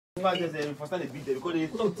They talk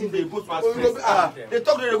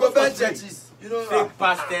they go bench churches. You know, fake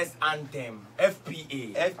pastors anthem.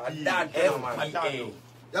 FPA. FPA. Yeah man.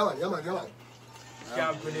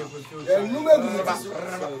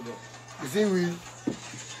 You see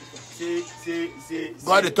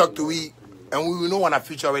God they talk to we and we know on a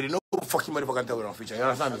future already. No fucking motherfucker can tell we on future. You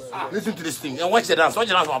understand me? Listen to this thing and watch the dance. Watch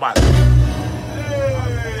the dance for my bad.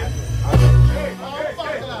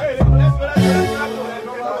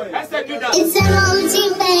 It's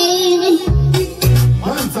emoji, baby.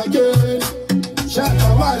 Once again, Shatta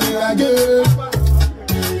Wale again.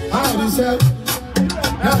 How they say,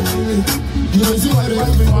 naturally, you don't see why they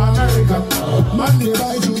have me for America. Monday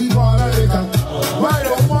by Judy for America. Why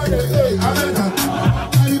don't want they say America?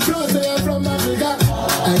 And the clothes they are from Africa. I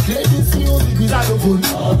create this music without a phone.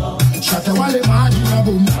 Shatta Wale margin a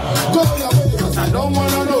boom. Go your way, cause I don't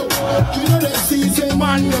wanna know. You know they see, say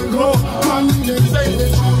man they grow. Man they say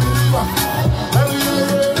they shoot. Every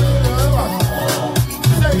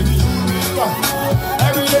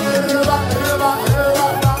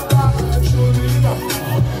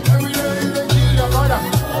day, they kill your brother.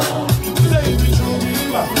 Say be true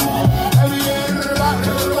believer. Every day,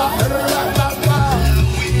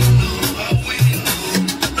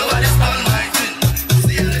 nobody's on my thing.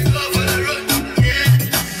 See how they go for the road. Yeah,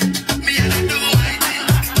 me and I do my thing.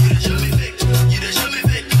 You show me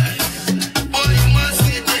fake, boy, you must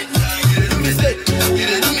see it. You do mistake.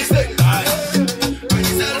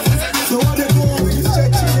 So what they do with this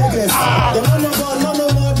churchy niggas? They don't know about none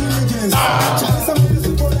of our diligence. Chinese some of these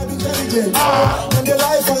people have intelligence. When they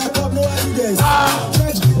lie for your club, no evidence.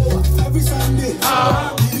 Church go every Sunday.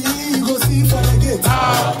 You go see for the gate.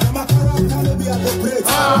 Them a character, they be appropriate.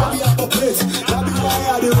 That be why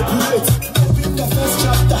I do operate. In the first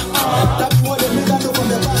chapter, that be what they make I know from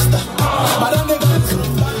the pastor. But then they got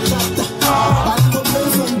some bad chapter. But they go play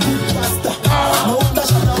some good pastor. No wonder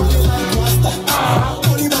Shatta Wale like master.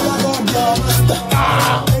 Only Baba God your master.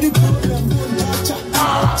 Any problem don't touch ya.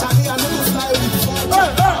 Charlie I never fly with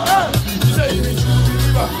fire. You say you be true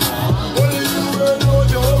believer. Only you will know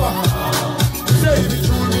Jehovah. You say you be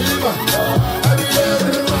true believer. Every day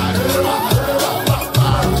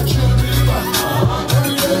true believer.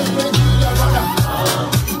 Every day you make you your brother.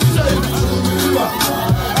 You say you be true believer.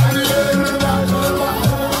 Every day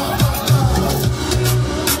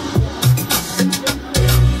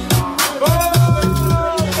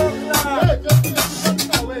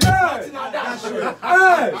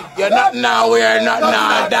You're not now, we're not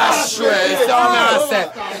now, that's right. So I'm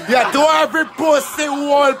say, yeah, to every pussy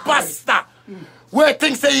wall pastor, where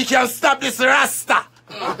things say you can stop this rasta.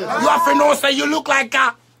 You have to know, say you look like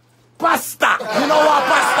a pasta. You know what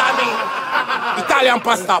pasta mean? Italian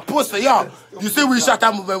pasta, pussy, yo. You see we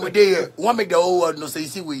Shatta movement, we there. We want to make the whole world know, so you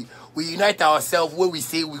see we unite ourselves where we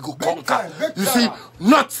say we go conquer. You see,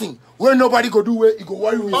 nothing. Where nobody go do it, you go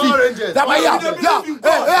worry with it. That way, yeah.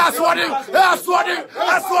 Hey, swatting.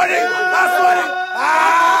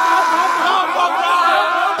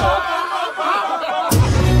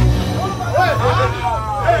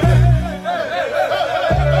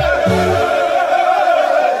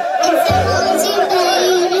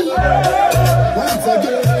 once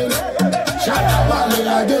again, Shatta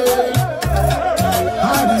Wale again.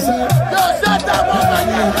 How they say,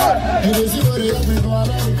 you don't see what they have me for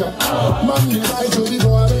America. Monday by Judy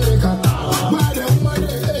for America. Why the woman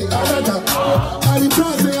hey, America. And the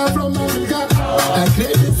clothes they are from America. I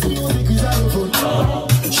create this music without a phone.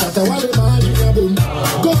 Shatta Wale margin a boom.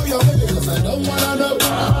 Go your way, cause I don't wanna know.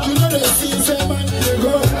 You know they see, say man, they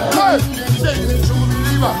go. Hey, you say you be true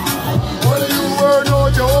believer. Only you will know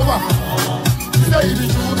Jehovah. You say you be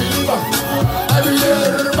true believer. Every day,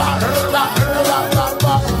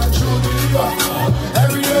 true believer.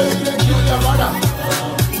 Every day they kill your brother.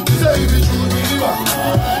 You say you be true believer.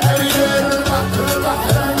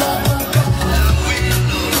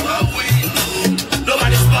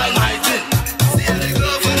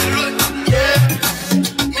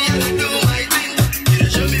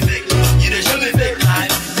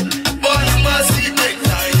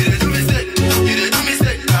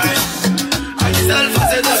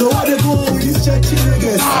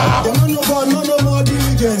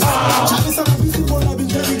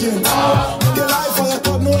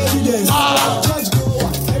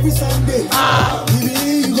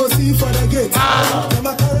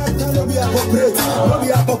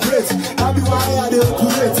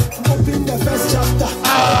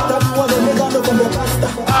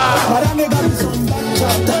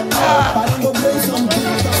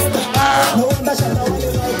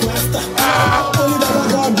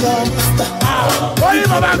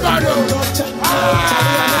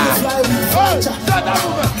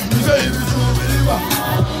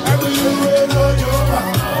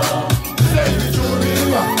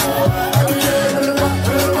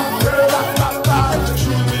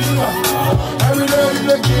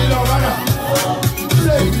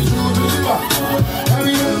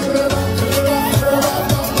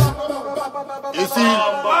 You see?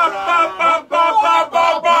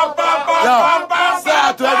 Yo, shout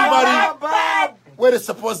out to everybody where they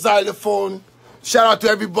support xylophone. Shout out to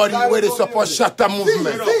everybody where they support Shatta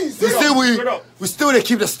movement. You see, we still they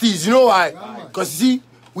keep the steez. You know why? Because you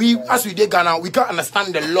see, as we did Ghana, we can't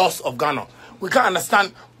understand the loss of Ghana. We can't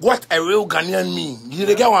understand what a real Ghanaian means. You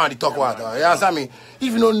get what I talk about? You understand me?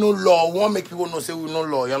 If you don't know law, we won't make people know say we know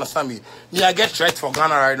law. You understand me? Me, I get threats for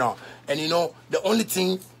Ghana right now. And you know, the only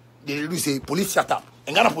thing they do is say, police shut up.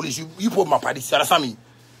 And Ghana police, you put my party. You understand me?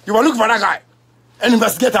 You will look for that guy and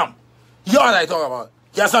investigate him. You know what I talk about?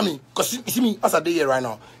 You understand me? Because you see me, as I day here right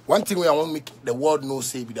now, one thing where I want to make the world know,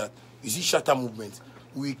 say be that, you see Shatta movement,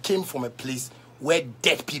 we came from a place where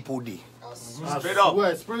dead people did. Straight up.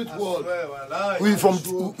 Spirit world. We from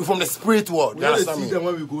the spirit world. You understand me?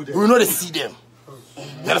 When we go there. We know they see them.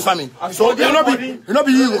 You understand me? So you not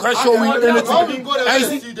be you can show me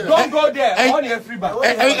anything. Don't go there.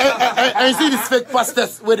 And you see these fake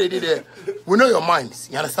pastors where they did there. We know your minds.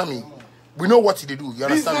 You understand me? We know what they do. You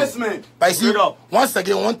understand me? But you see, once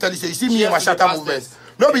again, I want to tell you, you see me and my Shatta movement.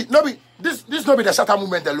 This not be the Shatta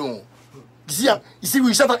movement alone. You see,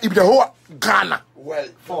 we Shatta the whole Ghana. Well,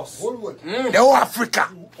 force. The whole Africa.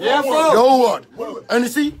 Yeah, the whole world. And you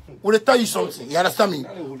see, we'll tell you something. You understand me?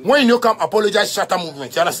 When you come apologize Shatta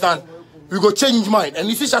movement, you understand? We go change mind. And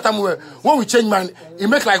you see Shatta movement, when we change mind, it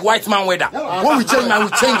make like white man weather. When we change mind,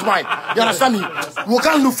 we change mind. You understand me? We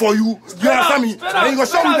can't look for you. You understand me? And you go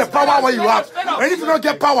show me the power where you have. And if you don't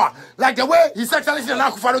get power, like the way His Excellency and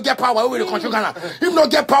Akufo don't get power, where they control Ghana. If you don't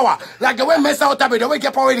get power, like the way Mesa Otabe, the way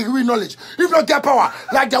get power, they give you knowledge. If you don't get power,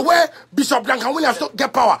 like the way Bishop Duncan Williams don't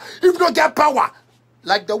get power. If you don't get power,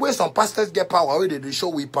 like the way some pastors get power, where they show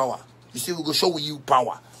we power. You see, we go show you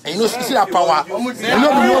power. And you know, you see that power, you know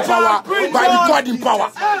no power, by the God in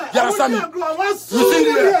power. You understand me?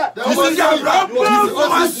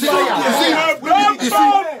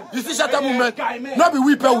 You see Shatta movement, not be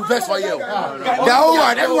we pay with vex for you. The whole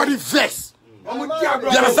world, everybody vex. You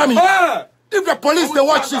understand me? If the police, they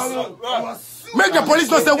watch this. Make the police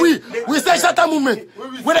know say we say Shatta movement.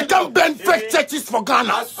 When they come ban fake churches for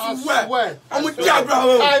Ghana. I swear.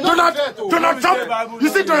 Donald Trump. You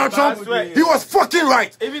see Donald Trump? He was fucking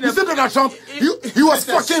right. You see Donald Trump? He was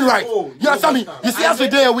fucking right. You understand me? You see, as we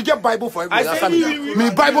there, we get Bible for everybody. You understand me? Me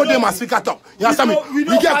Bible them must speak at top. You understand me?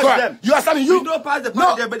 We get Quran. You understand me? You know past the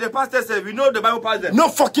pastor, but the pastor said we know the Bible past them. No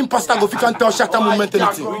fucking pastor go can't tell Shatta movement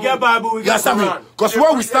anything. We get Bible. You understand me? Because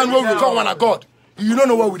where we stand, where we call one a God, you don't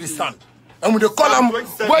know where we stand. And when they call him,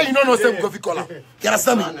 where you don't know, say we go fi call him. You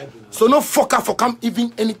understand me? So no fucker for come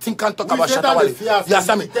even anything can talk about Shatta Wale. You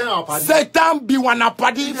understand me? Satan be one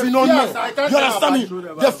party if you don't know. You understand me?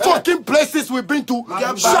 The fucking places we've been to,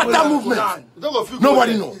 Shatta movement.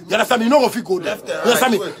 Nobody know. You understand me? No one go there. You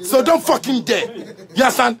understand me? So don't fucking dare. You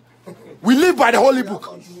understand? We live by the holy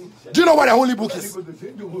book. Do you know what the holy book is?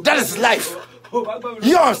 That is life. You know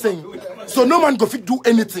what I'm saying? So no man go fit do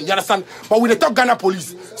anything, you understand? But with the top Ghana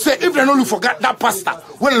police, say if they don't look for that pastor,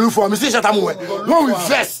 when they look for him, say Shatta movement. When we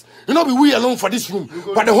verse, you know, we alone for this room,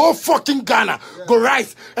 but the whole fucking Ghana go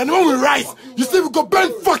rise. And when we rise, you see we go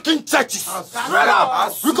burn fucking churches.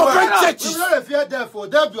 We go burn churches.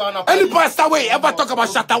 Any pastor way ever talk about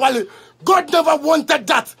Shatta Wale, God never wanted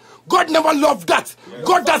that. God never loved that. Yes.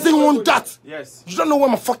 God doesn't want that. Yes. You don't know where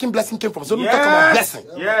my fucking blessing came from. So don't talk about blessing.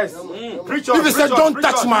 Yes. If you say don't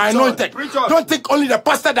touch my anointed, don't think only the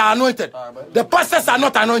pastor that are anointed. The pastors are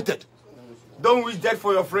not anointed. Don't wish death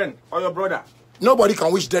for your friend or your brother. Nobody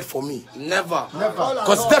can wish death for me. Never.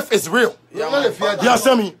 Because death is real. You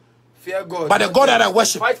understand me? Fear God. But the God that I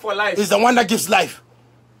worship is the one that gives life.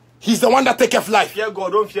 He's the one that taketh life. Fear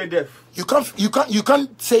God, don't fear death. You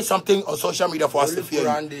can't say something on social media for us to fear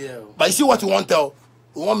you. But you see what you want to tell?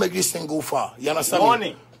 We won't make this thing go far. You understand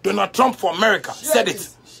me? Donald Trump for America said it.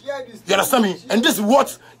 You understand me? And this is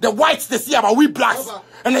what the whites they see about we blacks.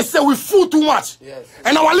 And they say we fool too much.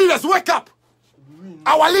 And our leaders wake up.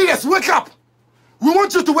 Our leaders wake up. We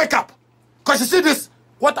want you to wake up. Because you see this,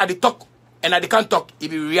 what are they talk and they can't talk, it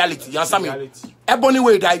be reality. You understand me? Ebony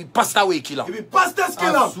way that it be pastor way kill him. It be pastors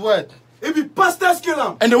kill him. It be pastors kill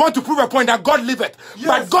him. And they want to prove a point that God liveth. Yes.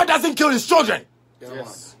 But God doesn't kill his children.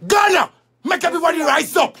 Yes. Ghana, make everybody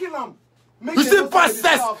rise up. You see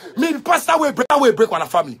pastors, me pastor will break on a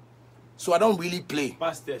family. So I don't really play.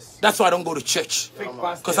 Pastors. That's why I don't go to church.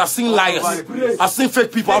 Because I've seen liars. I've seen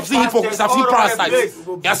fake people. I've seen hypocrites. I've seen parasites.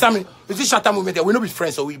 You understand me? You see Shatta movement, we don't be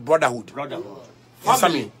friends, so we brotherhood. You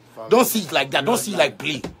understand me? Don't see it like that. Don't see it like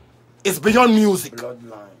play. It's beyond music.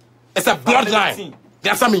 Bloodline. It's a bloodline. You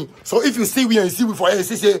understand me? So if you see we and see we for air,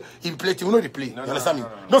 say he play team, we know they play. You understand me?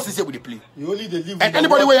 No say we they play. You only they live. And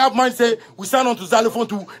anybody where have mind say we sign on to xylophone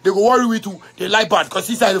too, they go worry with too, they lie bad because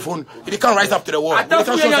see xylophone, they can't rise up to the wall. They can't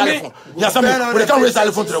show xylophone. You understand me? But they can't raise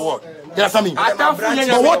xylophone to the wall. You understand me?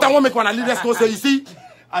 But what I want make one and leaders know say, you see,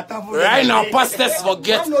 right now pastors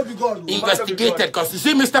forget investigated because you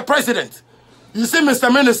see Mr. President, you see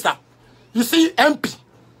Mr. Minister, you see MP,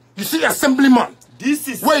 you see Assemblyman. This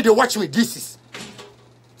is where they watch me. This is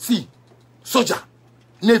see soldier,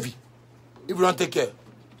 Navy. If you don't take care,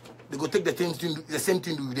 they go take the same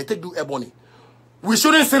thing do. They take do airborne. We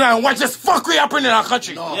shouldn't sit there and watch this fuckery happen in our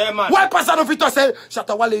country. No. Yeah, man. Why pastor of it say,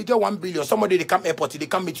 Shatta Wale, you get 1 billion. Somebody they come airport, they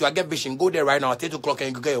come meet you. I get vision. Go there right now at 8 o'clock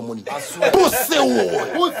and you get your money. Pussy.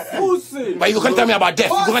 But you can't tell me about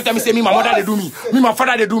death. You can't tell me say me, my mother they do me. Me, my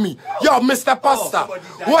father they do me. Yo, Mr. Pastor,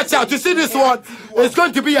 watch out. You see this one? It's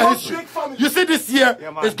going to be a history. You see this year?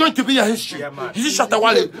 It's going to be a history. You see Shatta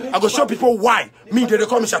Wale? I go show people why me they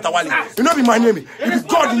call me Shatta Wale. You know be my name. It be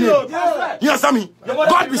God name. You understand me?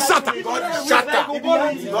 God be Shatta. Shatta.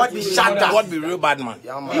 God be Shatta. God be real bad man.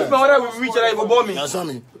 If my mother will reach and I will bomb me. You understand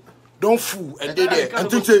me? Don't fool and they there and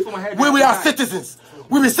think say we are citizens.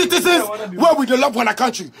 We be citizens where we love one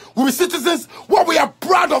country. We be citizens where we are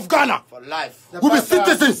proud of Ghana. For life. We be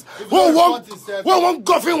citizens who won't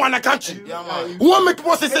govern one country. We won't make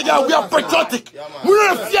people say yeah, we are patriotic. We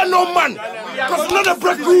don't fear no man. Because we don't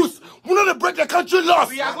break rules. We don't break the country laws.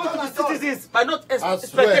 We are going to be citizens, but not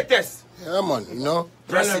spectators. Yeah, man, you know.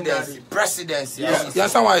 Presidency. You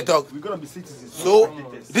understand why I talk? We're gonna be citizens. So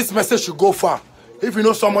this message should go far. If you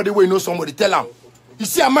know somebody where you know somebody, tell them. You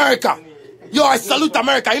see America. Yo, I salute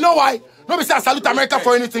America. You know why? Nobody say I salute America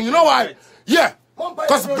for anything. You know why? Yeah.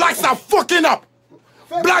 Because blacks are fucking up.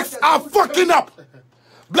 Blacks are fucking up.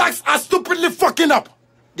 Blacks are stupidly fucking up.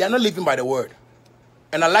 They are not living by the word.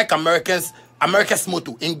 And I like America's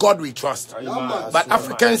motto, in God we trust. But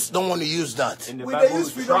Africans don't want to use that. They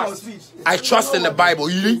use freedom of speech. I trust in the Bible.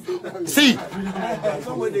 See,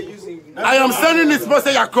 I am sending this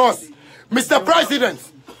message across. Mr. President,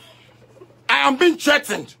 I am being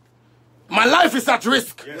threatened. My life is at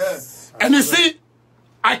risk. Yes. And you see,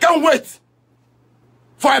 I can't wait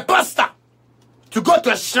for a pastor to go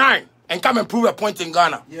to a shrine and come and prove a point in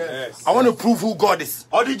Ghana. Yes. I want to prove who God is.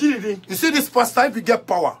 You You see this pastor, if you get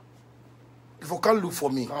power, if you can't look for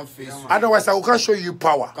me, otherwise I can't show you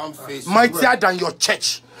power. Mightier than your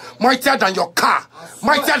church, mightier than your car,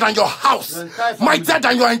 mightier than your house, mightier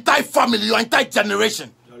than your entire family, your entire generation.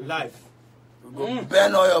 Your life.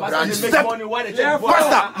 Burn all your branches.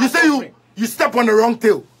 Pastor, you say you step on the wrong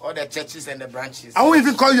tail. All the churches and the branches. I won't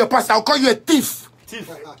even call you a pastor, I'll call you a thief.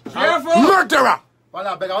 Careful. Murderer. Well,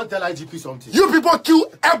 I beg, I want to tell IGP something. You people kill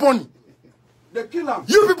Ebony. They kill him.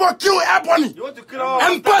 You people kill Ebony. You want to kill our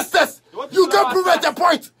And pastors, you can't prove at a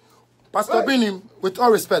point. Pastor Binim, with all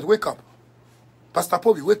respect, wake up. Pastor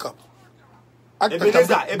Pobi, wake up.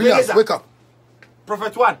 Ebenezer, wake up.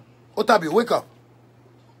 Prophet 1. Otabi, wake up.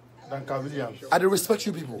 Duncan Williams. I do respect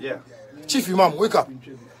you people. Yeah. Chief Imam, wake up.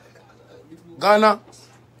 Ghana,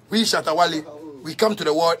 we Shatta Wale, we come to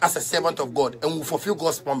the world as a servant of God and we fulfill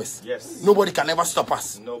God's promise. Yes. Nobody can ever stop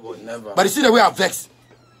us. Nobody. Never. But you see the way I vex.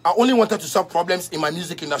 I only wanted to solve problems in my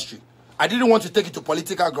music industry. I didn't want to take it to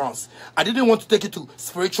political grounds. I didn't want to take it to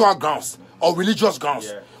spiritual grounds or religious grounds.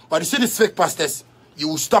 Yeah. But you see these fake pastors, you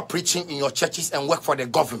will stop preaching in your churches and work for the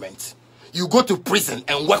government. You go to prison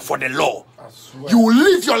and work for the law. You will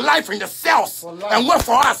live your life in the cells and work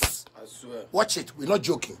for us. I swear. Watch it. We're not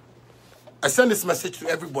joking. I send this message to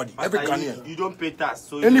everybody, every Ghanaian. You don't pay tax,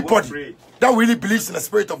 so anybody that really believes in the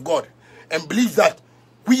Spirit of God and believes that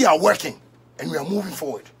we are working and we are moving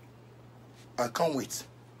forward. I can't wait.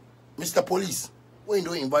 Mr. Police, when you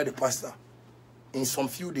don't invite the pastor, in some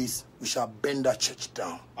few days, we shall bend that church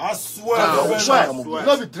down. I swear.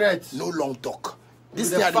 No be threats. No long talk. This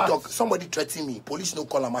thing I talk, somebody threatening me. Police no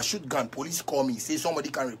call them. I shoot gun. Police call me. Say somebody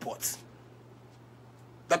can report.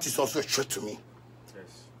 That is also a threat to me.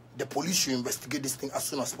 Yes. The police should investigate this thing as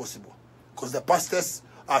soon as possible. Because the pastors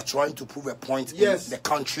are trying to prove a point in the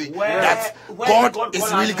country that God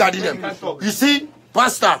is really guarding them. You see,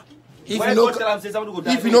 pastor, if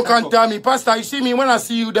you no can't tell me, pastor, you see me, when I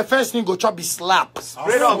see you, the first thing go chop be slap.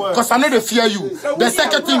 Because I know they fear you. The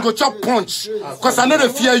second thing go chop punch. Because I know they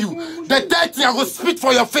fear you. The third thing I go spit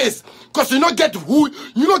for your face. Because you don't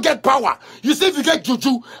get power. You see, if you get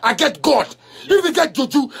juju, I get God. If you get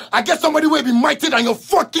juju, I get somebody who will be mighty than your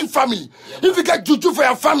fucking family. If you get juju for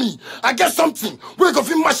your family, I get something where you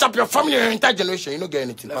can mash up your family and your entire generation. You don't get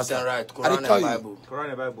anything. Left and right. Quran and Bible. Quran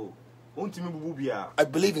and Bible. I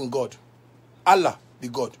believe in God. Allah be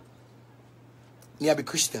God. Me I be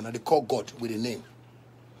Christian and they call God with a name.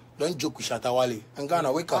 Don't joke with Shatta Wale. And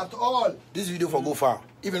Ghana, wake up. At all. This video for go far.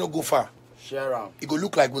 If you don't go far, Share am. it go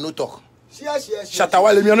look like we no talk. Share. Shatta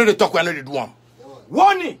Wale, me I know they talk, we I know they do one.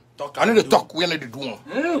 Warning. I know they talk, we I know they do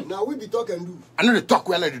one. Now we be talk and do. I know they talk,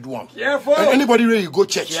 we I know they do one. Careful. And anybody where you go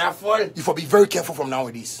church, Careful. you for be very careful from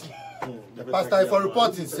nowadays. The pastor, if I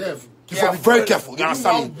report himself, You for be very careful, you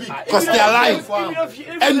understand me? Because they are lying.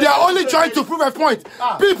 And they are only trying to prove a point.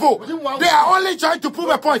 People, they are only trying to prove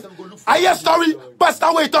a point. I hear story,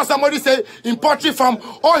 Pastor Wait or somebody say, in poultry farm,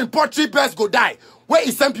 or in poultry birds go die. Where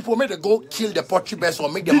is some people make they go kill the poultry birds or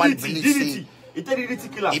make the man believe it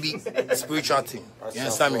be spiritual thing. You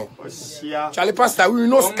understand me? Charlie, Pastor, we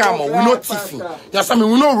know scammer, we know thieving. You understand me?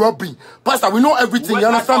 We know robbing. Pastor, we know everything. You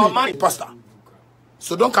understand me? Pastor.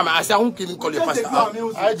 So don't come and I say I won't even call you pastor.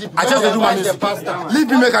 I just do my music. Leave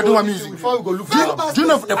me make I do my music. before we go look Do you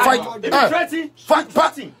know the fight?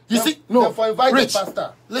 You see, no, Rich,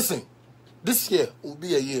 listen. This year will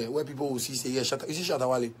be a year where people will say, yeah, Shatta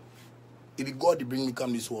Wale. It be God to bring me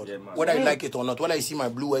come this world. Yeah, whether you like it or not, whether you see my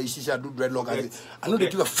blue hair, you see I do dreadlock, I know they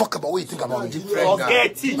give a fuck about what you think about me.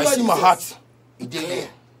 I see my heart. It did there.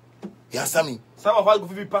 You understand me? Some of us will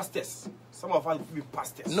be pastors. Some of us will be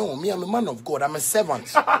pastors. No, me, I'm a man of God. I'm a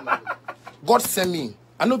servant. God sent me.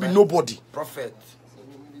 I know be nobody. Prophet.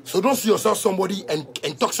 So don't see yourself somebody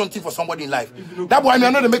and talk something for somebody in life. That boy, I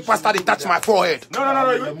know they make pastor, they touch my forehead.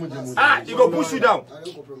 No. He go push you down.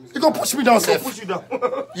 You go push me down, sir. Push you down.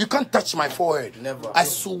 You can't touch my forehead. Never. I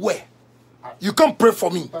swear. You can't pray for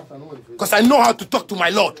me. Because I know how to talk to my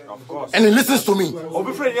Lord. Of course. And he listens to me.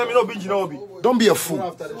 Don't be a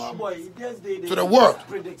fool. To the world,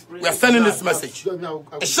 we are sending this message.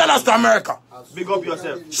 And shout out to America. Big up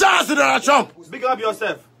yourself. Shout out to Donald Trump. Big up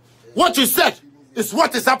yourself. What you said is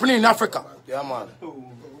what is happening in Africa. Yeah, man.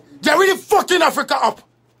 They're really fucking Africa up.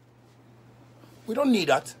 We don't need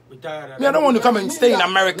that. Me, I don't want to come and stay in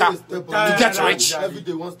America to get rich.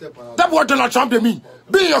 That's what Donald Trump they mean.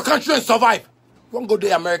 Be in your country and survive. You won't go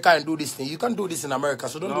to America and do this thing. You can't do this in America,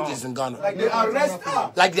 so don't do this in Ghana.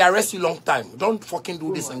 Like they arrest you long time. Don't fucking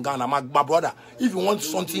do this in Ghana. My brother, if you want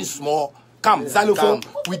something small, come. Xylophone,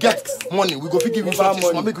 we get money. We go give you something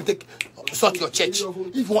small. Make you take sort your church.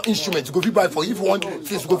 If you want instruments, go buy for you. If you want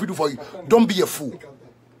things, go do for you. Don't be a fool.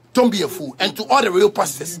 Don't be a fool. And to all the real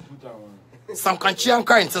pastors, some country and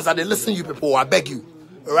crying since they listen to you people, I beg you,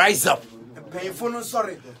 rise up.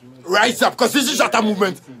 Rise up, because this is Shatta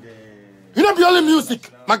movement. You not be only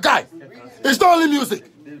music, my guy. It's not only music.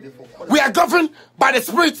 We are governed by the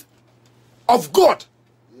Spirit of God.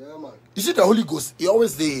 You see the Holy Ghost, he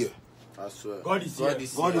always there. I swear. God is here. If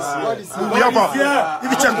you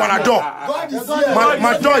check my door,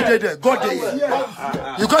 my door is there. God is here.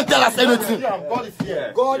 You can't tell us anything. God is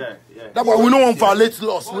here. That's why we don't want to violate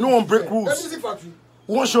laws. We don't want to break rules.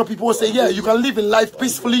 We want to show people say, yeah, you can live in life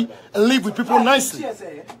peacefully and live with people nicely.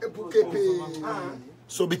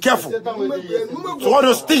 So be careful. So all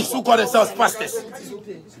those things who call themselves pastors,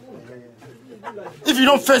 if you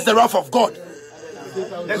don't face the wrath of God,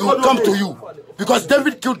 it will come to you. Because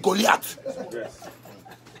David killed Goliath.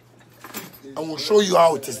 And we'll show you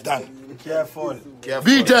how it is done. Be careful.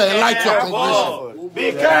 Be there and light your congregation.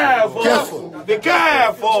 Be careful. Careful. Be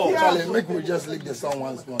careful. Charlie, make me just lick the song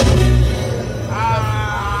once more.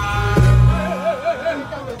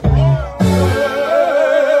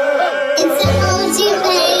 It's an OG,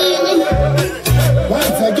 baby.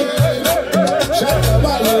 Once again, Shatta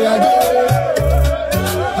Wale again.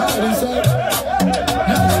 How do you say?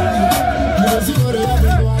 You see what they have in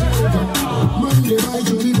America. Monday night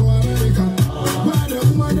you leave for America. Where the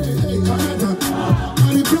woman they Canada.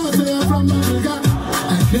 And the plus they are from America.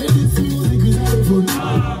 I play this music with iPhone.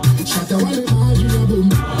 Shatta Wale magic boom.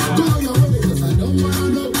 Go your way, cause I don't want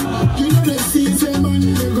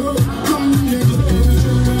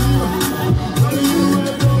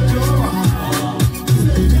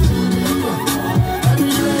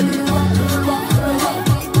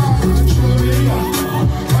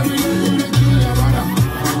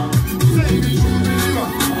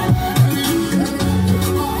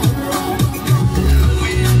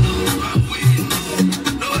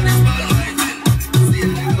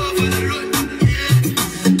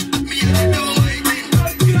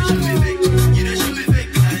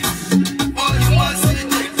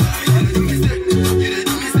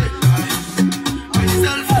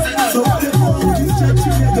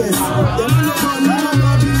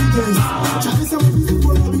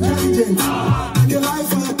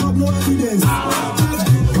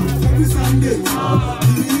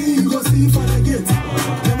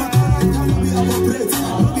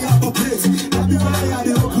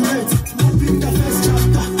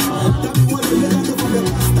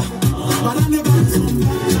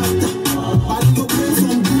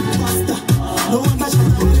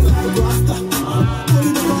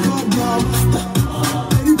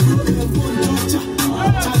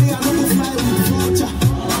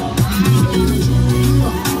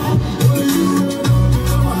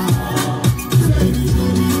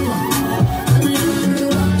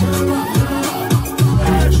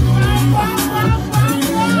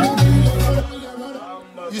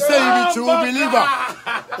believer.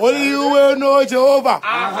 Only you will know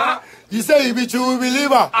Jehovah. You say you be true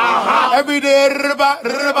believer. Every day,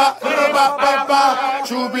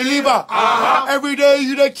 true believer. Every day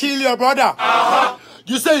you don't kill your brother.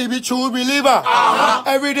 You say you be true believer.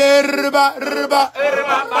 Every day, with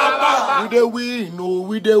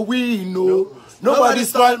the we know. Nobody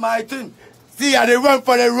stole my thing. See, and they run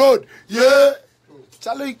for the road. Yeah.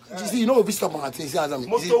 Charlie, you see, you know, Vista Martin.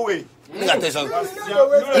 Motorway. You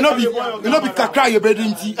know, be kakra your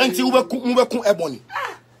bedinti until we kun ebony.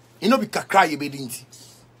 You know, be kakra your bedinti.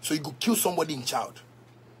 So you go kill somebody in child.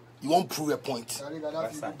 You won't prove a point.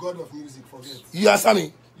 God of music, forget. You understand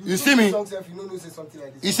me? You see me?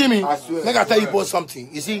 You see me? Make I tell you about something.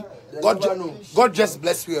 You see, God just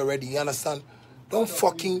blessed you already. You understand? Don't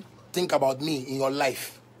fucking think about me in your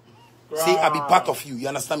life. Say I be part of you. You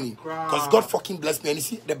understand me? Because God fucking blessed me. And you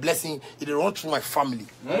see the blessing, it run through my family.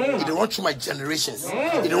 It run through my generations.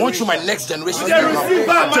 It run through my next generation. Generation. You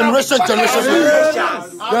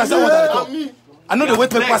understand what I mean? I know the way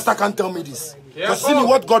the pastor can tell me this. Because see me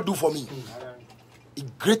what God do for me.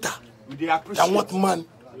 It's greater than what man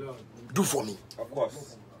do for me. Of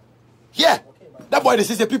course. Yeah. That boy, they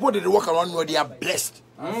say people that walk around me, they are blessed.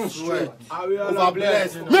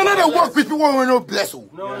 Overblessed. Me not they work with people who are not blessed.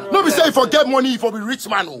 No, be say if you get money, if you be rich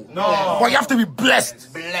man. No. But you have to be blessed.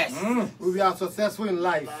 We are successful in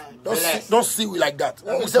life. Don't see we like that.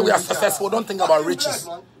 When we say we are successful, don't think about riches.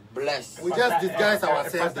 Blessed. We just disguise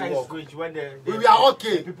ourselves in work. We are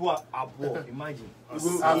okay. People are poor. Imagine. We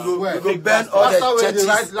go burn all the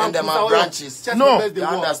churches and them branches. No, you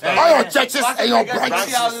understand? All your churches and your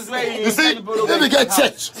branches. You see, if we get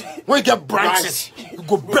church, when we get branches, you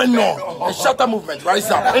go burn all. And Shatta movement,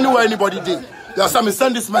 rise up. Anywhere anybody did. You understand me?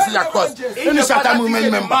 Send this message across. Any Shatta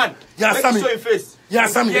movement member. You understand me? You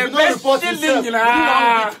understand me? You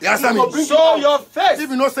understand me? Show your face. If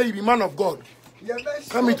you not say you be man of God,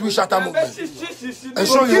 come into Shatta movement and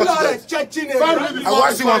show you what to do. I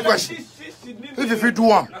want you one question. If you do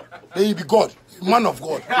one, then you be God, man of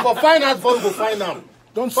God. For finance, go find out.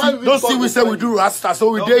 Don't see we say we do Rasta, so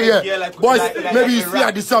we day here. Boys, maybe you see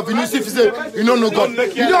at the south, you see if you say you don't know God.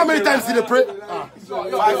 You know how many times they pray?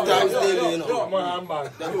 5 times daily, you know.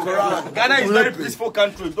 Ghana is a very peaceful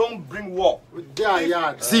country. Don't bring war.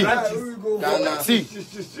 See, no,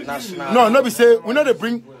 we know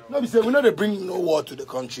they bring no war to the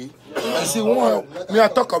country. And see, me I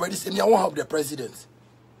talk already. Say me I won't help the president.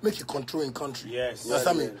 Make you control in country. Yes. You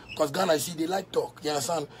understand me? Because Ghana, you see, they like talk. You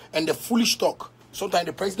understand? And the foolish talk. Sometimes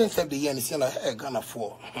the president said the year and he said like, hey, Ghana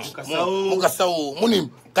for.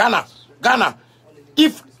 Ghana.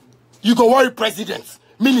 If you go worry presidents,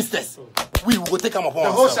 ministers, we will take them upon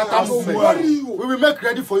ourselves. We will make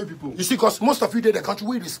ready for you people. You see, because most of you did the country,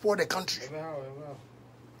 we will spoil the country.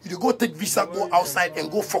 You go take visa, go outside and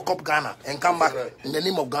go fuck up Ghana and come back in the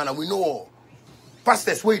name of Ghana. We know all.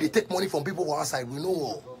 Pastors where they take money from people who are outside, we know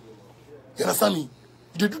all. You understand me?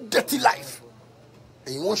 They do dirty life.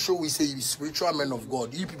 And you won't show we say you be spiritual men of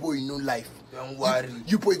God. You people you know life. Don't worry.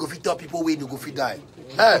 You people you go fit tell people where they go fit die.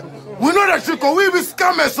 Hey, we know that trick, we be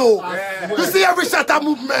scammers so. You see every Shatta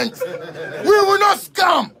movement. We will not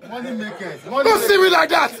scam. Money makers. Don't see me like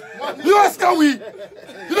that. You are scam we.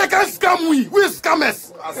 You can't scam we. We're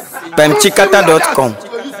scammers. Pwmtchikata.com.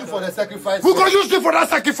 We go use you for that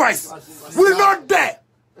sacrifice. We're not there.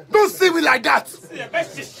 Don't see me like that.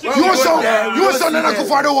 You want to show Nana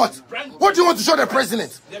Akufo-Addo what? What do you want to show the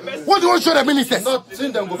president? What do you want to show the ministers? What do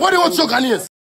you want to show Ghanaians?